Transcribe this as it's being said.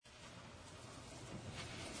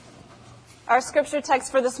Our scripture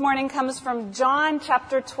text for this morning comes from John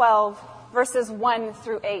chapter 12, verses 1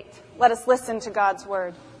 through 8. Let us listen to God's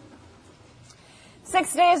word.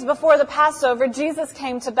 6 days before the Passover, Jesus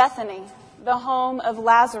came to Bethany, the home of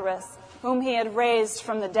Lazarus, whom he had raised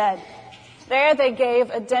from the dead. There they gave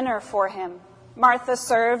a dinner for him. Martha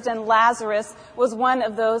served, and Lazarus was one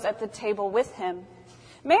of those at the table with him.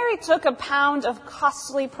 Mary took a pound of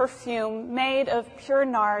costly perfume made of pure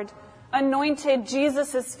nard, anointed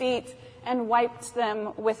Jesus' feet, and wiped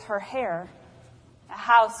them with her hair. The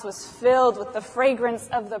house was filled with the fragrance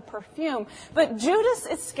of the perfume. But Judas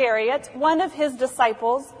Iscariot, one of his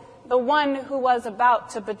disciples, the one who was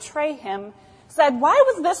about to betray him, said, "Why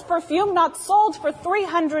was this perfume not sold for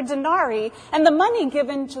 300 denarii and the money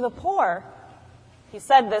given to the poor?" He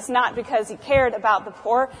said this not because he cared about the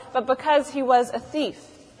poor, but because he was a thief.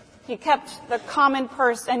 He kept the common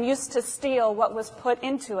purse and used to steal what was put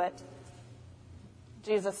into it.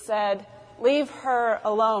 Jesus said, "Leave her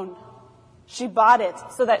alone. She bought it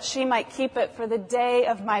so that she might keep it for the day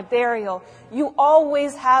of my burial. You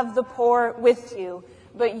always have the poor with you,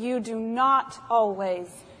 but you do not always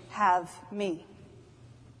have me."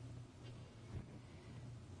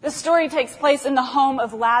 This story takes place in the home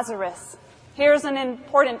of Lazarus. Here's an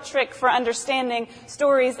important trick for understanding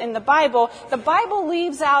stories in the Bible. The Bible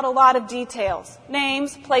leaves out a lot of details,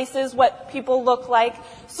 names, places, what people look like.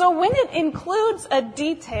 So when it includes a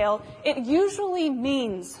detail, it usually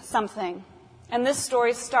means something. And this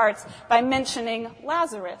story starts by mentioning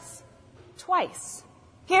Lazarus twice.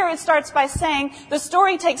 Here it starts by saying the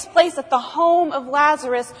story takes place at the home of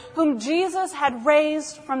Lazarus, whom Jesus had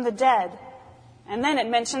raised from the dead. And then it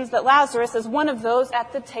mentions that Lazarus is one of those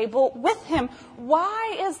at the table with him.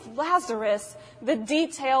 Why is Lazarus the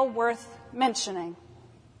detail worth mentioning?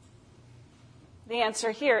 The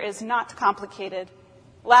answer here is not complicated.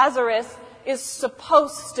 Lazarus is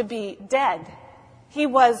supposed to be dead. He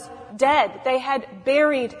was dead. They had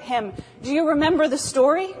buried him. Do you remember the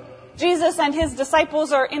story? Jesus and his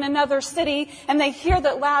disciples are in another city, and they hear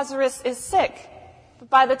that Lazarus is sick. But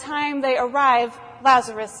by the time they arrive,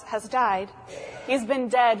 Lazarus has died. He's been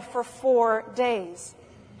dead for 4 days.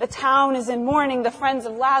 The town is in mourning. The friends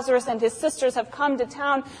of Lazarus and his sisters have come to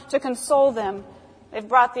town to console them. They've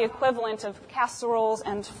brought the equivalent of casseroles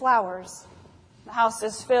and flowers. The house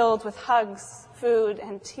is filled with hugs, food,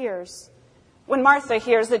 and tears. When Martha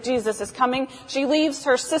hears that Jesus is coming, she leaves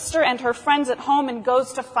her sister and her friends at home and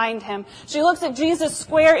goes to find him. She looks at Jesus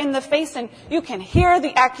square in the face, and you can hear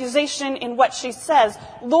the accusation in what she says.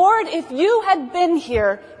 "Lord, if you had been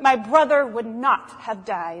here, my brother would not have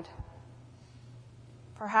died."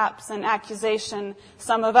 Perhaps an accusation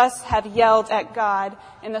some of us have yelled at God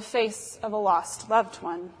in the face of a lost loved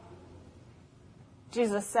one.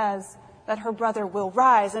 Jesus says that her brother will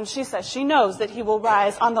rise, and she says she knows that he will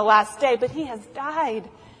rise on the last day, but he has died,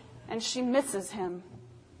 and she misses him.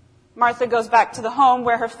 Martha goes back to the home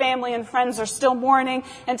where her family and friends are still mourning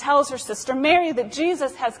and tells her sister Mary that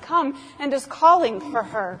Jesus has come and is calling for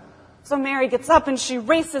her. So Mary gets up and she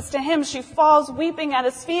races to him. She falls weeping at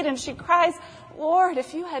his feet and she cries, "Lord,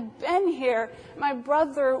 if you had been here, my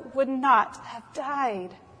brother would not have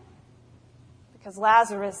died." Because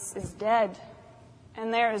Lazarus is dead.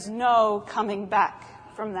 And there is no coming back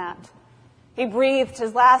from that. He breathed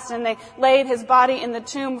his last, and they laid his body in the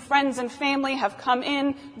tomb. Friends and family have come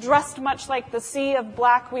in, dressed much like the sea of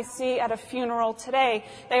black we see at a funeral today.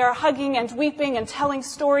 They are hugging and weeping and telling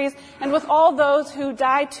stories. And with all those who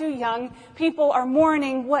die too young, people are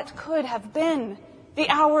mourning what could have been, the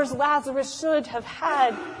hours Lazarus should have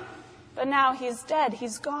had. But now he's dead.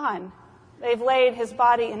 He's gone. They've laid his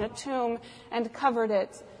body in a tomb and covered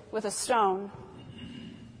it with a stone.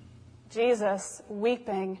 Jesus,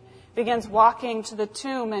 weeping, begins walking to the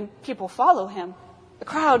tomb, and people follow him. The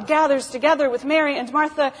crowd gathers together with Mary and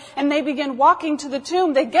Martha, and they begin walking to the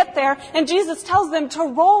tomb. They get there, and Jesus tells them to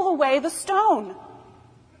roll away the stone.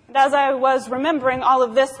 And as I was remembering all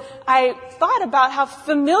of this, I thought about how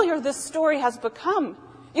familiar this story has become.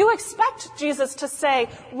 You expect Jesus to say,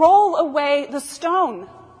 "Roll away the stone,"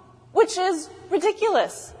 which is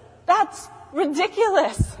ridiculous. That's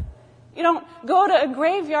ridiculous. You don't go to a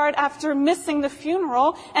graveyard after missing the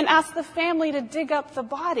funeral and ask the family to dig up the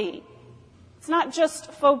body. It's not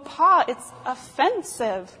just faux pas, it's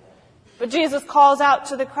offensive. But Jesus calls out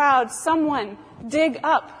to the crowd, "Someone dig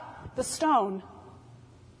up the stone."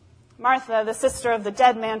 Martha, the sister of the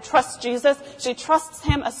dead man, trusts Jesus. She trusts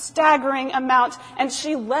him a staggering amount, and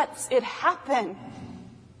she lets it happen.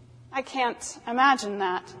 I can't imagine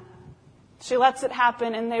that. She lets it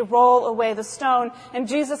happen, and they roll away the stone. And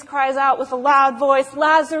Jesus cries out with a loud voice,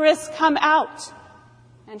 "Lazarus, come out!"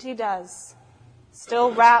 And he does.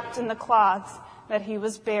 still wrapped in the cloths that he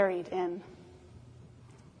was buried in.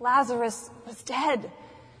 Lazarus was dead,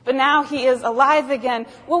 but now he is alive again.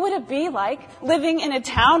 What would it be like living in a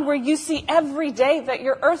town where you see every day that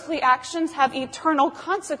your earthly actions have eternal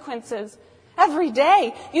consequences? Every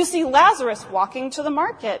day you see Lazarus walking to the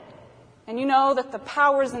market, and you know that the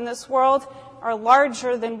powers in this world are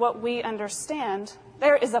larger than what we understand.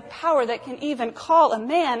 There is a power that can even call a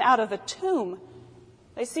man out of a tomb.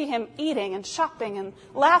 They see him eating and shopping and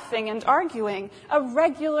laughing and arguing, a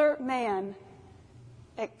regular man,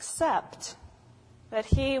 except that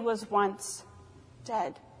he was once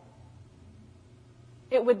dead.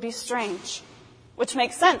 It would be strange, which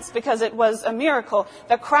makes sense because it was a miracle.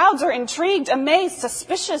 The crowds are intrigued, amazed,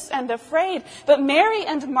 suspicious, and afraid. But Mary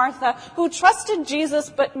and Martha, who trusted Jesus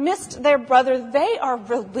but missed their brother, they are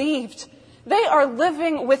relieved. They are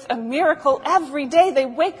living with a miracle every day. They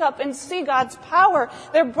wake up and see God's power.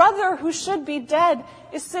 Their brother, who should be dead,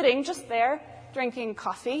 is sitting just there, drinking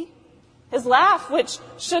coffee. His laugh, which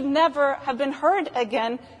should never have been heard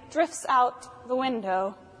again, drifts out the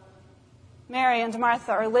window. Mary and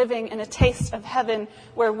Martha are living in a taste of heaven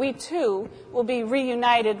where we too will be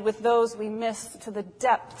reunited with those we miss to the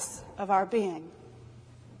depths of our being.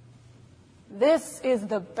 This is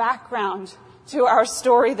the background to our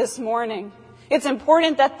story this morning. It's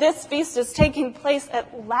important that this feast is taking place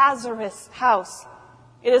at Lazarus' house.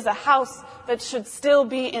 It is a house that should still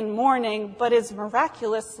be in mourning, but is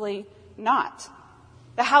miraculously not.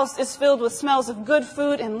 The house is filled with smells of good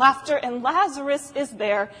food and laughter, and Lazarus is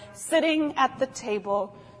there, sitting at the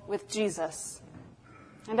table with Jesus.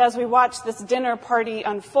 And as we watch this dinner party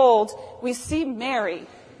unfold, we see Mary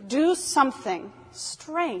do something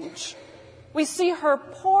strange. We see her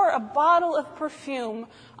pour a bottle of perfume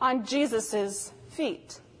on Jesus'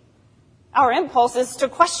 feet. Our impulse is to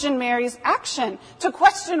question Mary's action, to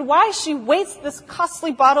question why she wastes this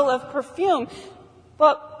costly bottle of perfume.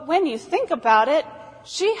 But when you think about it,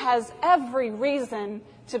 she has every reason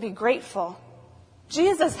to be grateful.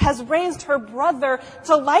 Jesus has raised her brother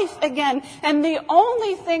to life again, and the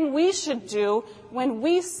only thing we should do when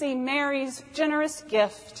we see Mary's generous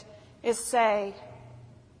gift is say,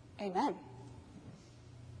 Amen.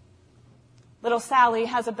 Little Sally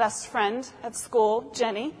has a best friend at school,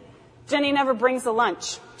 Jenny. Jenny never brings a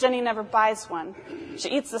lunch. Jenny never buys one. She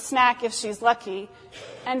eats a snack if she's lucky,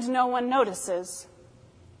 and no one notices.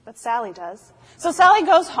 But Sally does. So Sally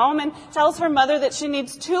goes home and tells her mother that she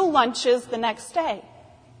needs 2 lunches the next day.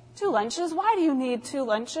 2 lunches? Why do you need 2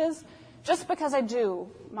 lunches? Just because I do,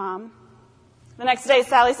 Mom. The next day,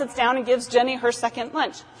 Sally sits down and gives Jenny her second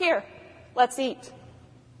lunch. Here, let's eat.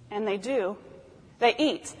 And they do. They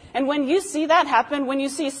eat. And when you see that happen, when you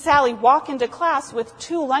see Sally walk into class with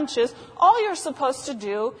 2 lunches, all you're supposed to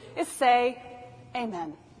do is say,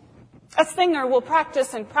 Amen. A singer will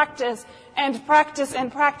practice and practice and practice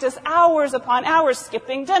and practice hours upon hours,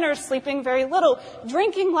 skipping dinner, sleeping very little,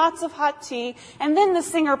 drinking lots of hot tea, and then the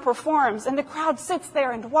singer performs, and the crowd sits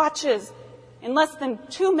there and watches. In less than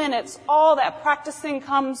 2 minutes, all that practicing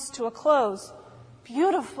comes to a close.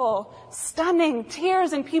 Beautiful, stunning,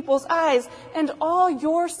 tears in people's eyes, and all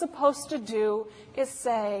you're supposed to do is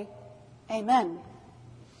say, Amen.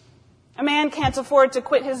 A man can't afford to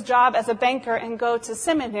quit his job as a banker and go to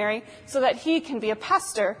seminary so that he can be a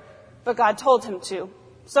pastor, but God told him to.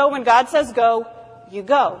 So when God says go, you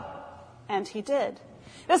go. And he did.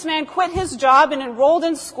 This man quit his job and enrolled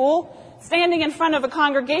in school. Standing in front of a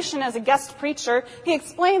congregation as a guest preacher, he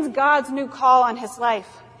explains God's new call on his life.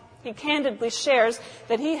 He candidly shares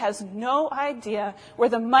that he has no idea where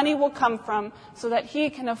the money will come from so that he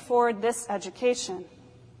can afford this education.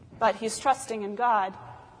 But he's trusting in God,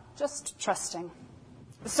 just trusting.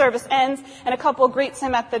 The service ends, and a couple greets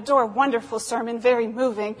him at the door. Wonderful sermon, very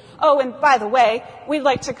moving. Oh, and by the way, we'd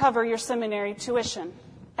like to cover your seminary tuition.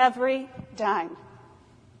 Every dime.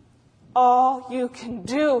 All you can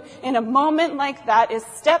do in a moment like that is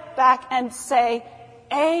step back and say,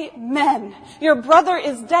 Amen. Your brother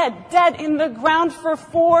is dead, dead in the ground for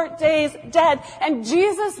 4 days, dead. And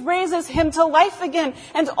Jesus raises him to life again.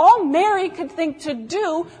 And all Mary could think to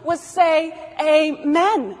do was say,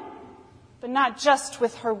 Amen. But not just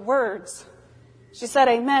with her words. She said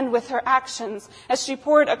amen with her actions as she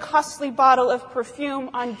poured a costly bottle of perfume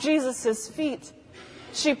on Jesus' feet.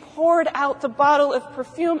 She poured out the bottle of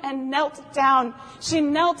perfume and knelt down. She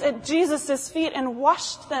knelt at Jesus' feet and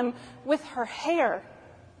washed them with her hair.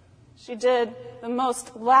 She did the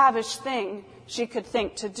most lavish thing she could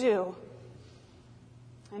think to do.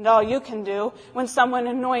 And all you can do when someone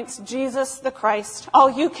anoints Jesus the Christ, all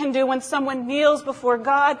you can do when someone kneels before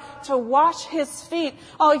God to wash his feet,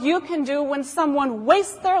 all you can do when someone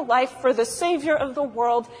wastes their life for the Savior of the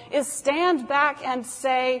world is stand back and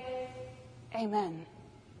say, Amen.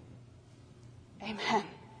 Amen.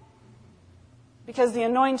 Because the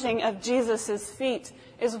anointing of Jesus' feet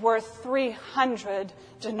is worth 300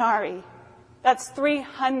 denarii. That's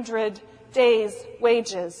 300 days'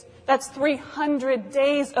 wages. That's 300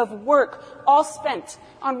 days of work, all spent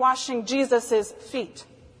on washing Jesus' feet.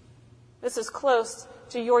 This is close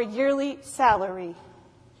to your yearly salary.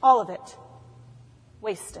 All of it.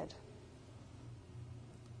 Wasted.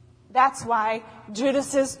 That's why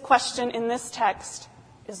Judas's question in this text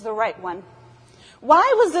is the right one.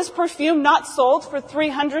 Why was this perfume not sold for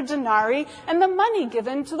 300 denarii and the money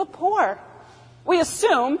given to the poor? We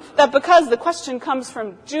assume that because the question comes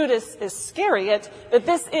from Judas Iscariot, that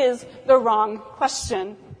this is the wrong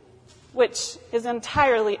question, which is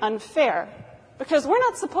entirely unfair. Because we're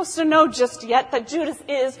not supposed to know just yet that Judas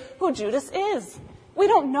is who Judas is. We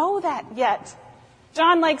don't know that yet.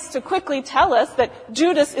 John likes to quickly tell us that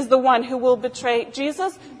Judas is the one who will betray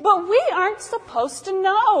Jesus, but we aren't supposed to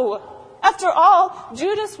know. After all,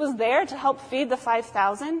 Judas was there to help feed the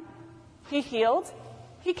 5,000. He healed.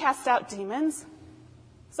 He cast out demons.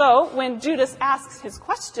 So when Judas asks his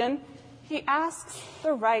question, he asks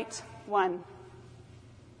the right one.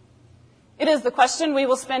 It is the question we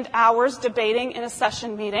will spend hours debating in a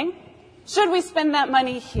session meeting. Should we spend that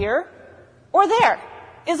money here or there?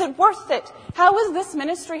 Is it worth it? How is this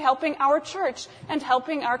ministry helping our church and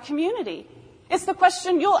helping our community? It's the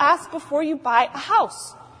question you'll ask before you buy a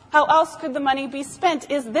house. How else could the money be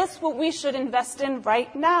spent? Is this what we should invest in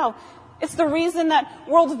right now? It's the reason that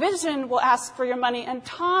World Vision will ask for your money, and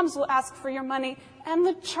Tom's will ask for your money, and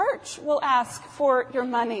the church will ask for your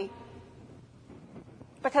money.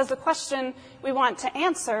 Because the question we want to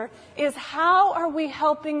answer is, how are we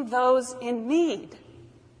helping those in need?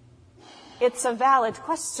 It's a valid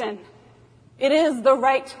question. It is the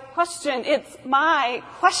right question. It's my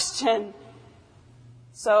question.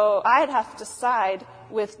 So I'd have to side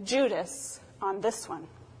with Judas on this one.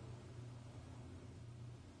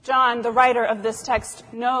 John, the writer of this text,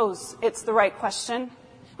 knows it's the right question,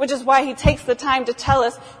 which is why he takes the time to tell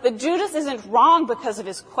us that Judas isn't wrong because of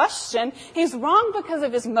his question. He's wrong because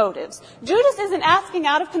of his motives. Judas isn't asking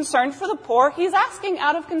out of concern for the poor. He's asking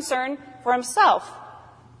out of concern for himself,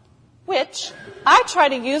 which I try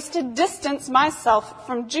to use to distance myself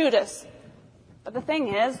from Judas. But the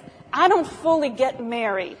thing is, I don't fully get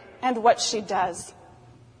Mary and what she does.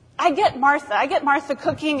 I get Martha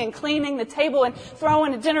cooking and cleaning the table and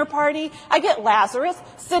throwing a dinner party. I get Lazarus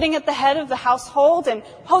sitting at the head of the household and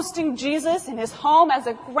hosting Jesus in his home as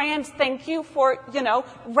a grand thank you for,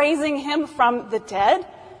 raising him from the dead.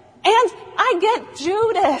 And I get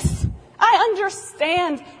Judas. I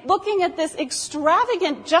understand looking at this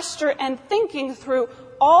extravagant gesture and thinking through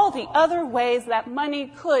all the other ways that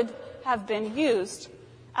money could have been used.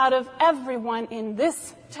 Out of everyone in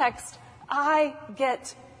this text, I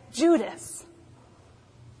get Judas,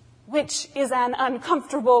 which is an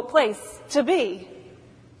uncomfortable place to be.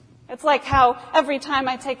 It's like how every time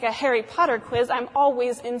I take a Harry Potter quiz, I'm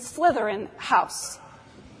always in Slytherin house.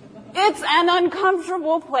 It's an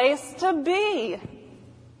uncomfortable place to be.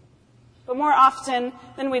 But more often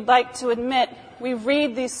than we'd like to admit, we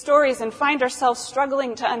read these stories and find ourselves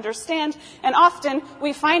struggling to understand, and often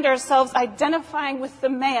we find ourselves identifying with the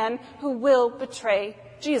man who will betray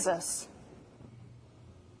Jesus.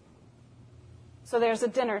 So there's a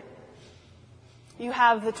dinner. You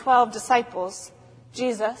have the 12 disciples,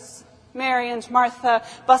 Jesus, Mary, and Martha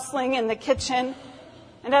bustling in the kitchen.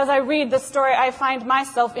 And as I read the story, I find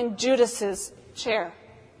myself in Judas's chair,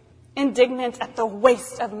 indignant at the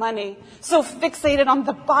waste of money, so fixated on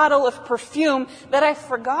the bottle of perfume that I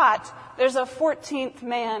forgot there's a 14th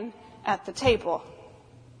man at the table,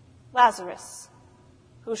 Lazarus,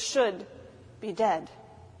 who should be dead.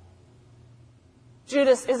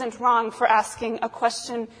 Judas isn't wrong for asking a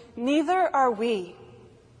question. Neither are we.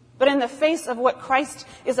 But in the face of what Christ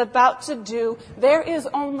is about to do, there is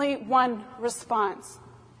only one response.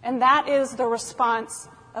 And that is the response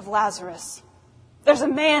of Lazarus. There's a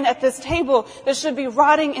man at this table that should be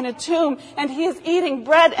rotting in a tomb, and he is eating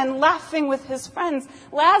bread and laughing with his friends.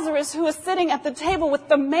 Lazarus, who is sitting at the table with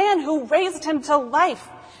the man who raised him to life.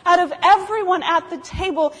 Out of everyone at the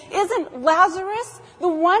table, isn't Lazarus the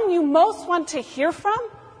one you most want to hear from?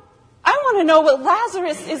 I want to know what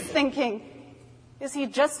Lazarus is thinking. Is he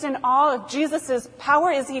just in awe of Jesus' power?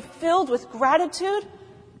 Is he filled with gratitude?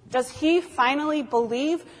 Does he finally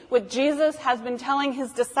believe what Jesus has been telling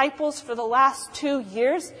his disciples for the last 2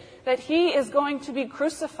 years, that he is going to be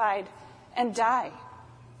crucified and die?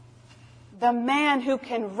 The man who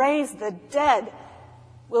can raise the dead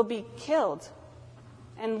will be killed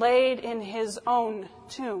and laid in his own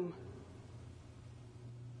tomb.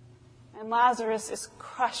 And Lazarus is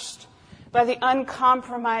crushed by the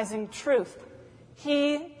uncompromising truth.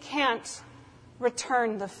 He can't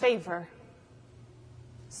return the favor.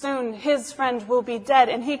 Soon his friend will be dead,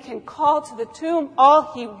 and he can call to the tomb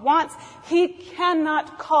all he wants. He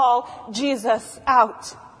cannot call Jesus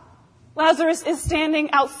out. Lazarus is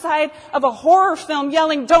standing outside of a horror film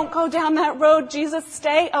yelling, "Don't go down that road, Jesus,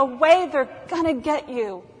 stay away, they're gonna get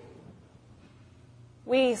you."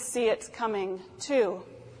 We see it coming too.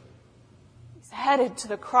 He's headed to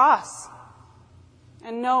the cross,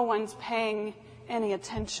 and no one's paying any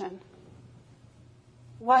attention.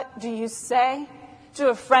 What do you say to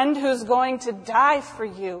a friend who's going to die for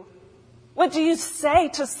you? What do you say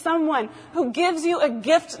to someone who gives you a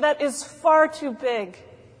gift that is far too big?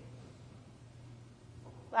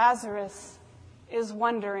 Lazarus is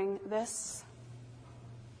wondering this.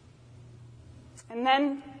 And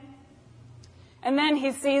then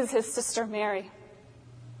he sees his sister Mary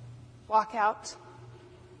walk out,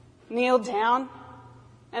 kneel down,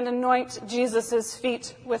 and anoint Jesus'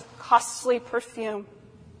 feet with costly perfume.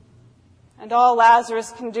 And all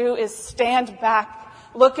Lazarus can do is stand back,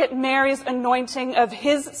 look at Mary's anointing of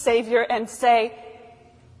his Savior, and say,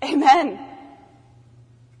 "Amen.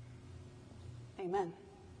 Amen."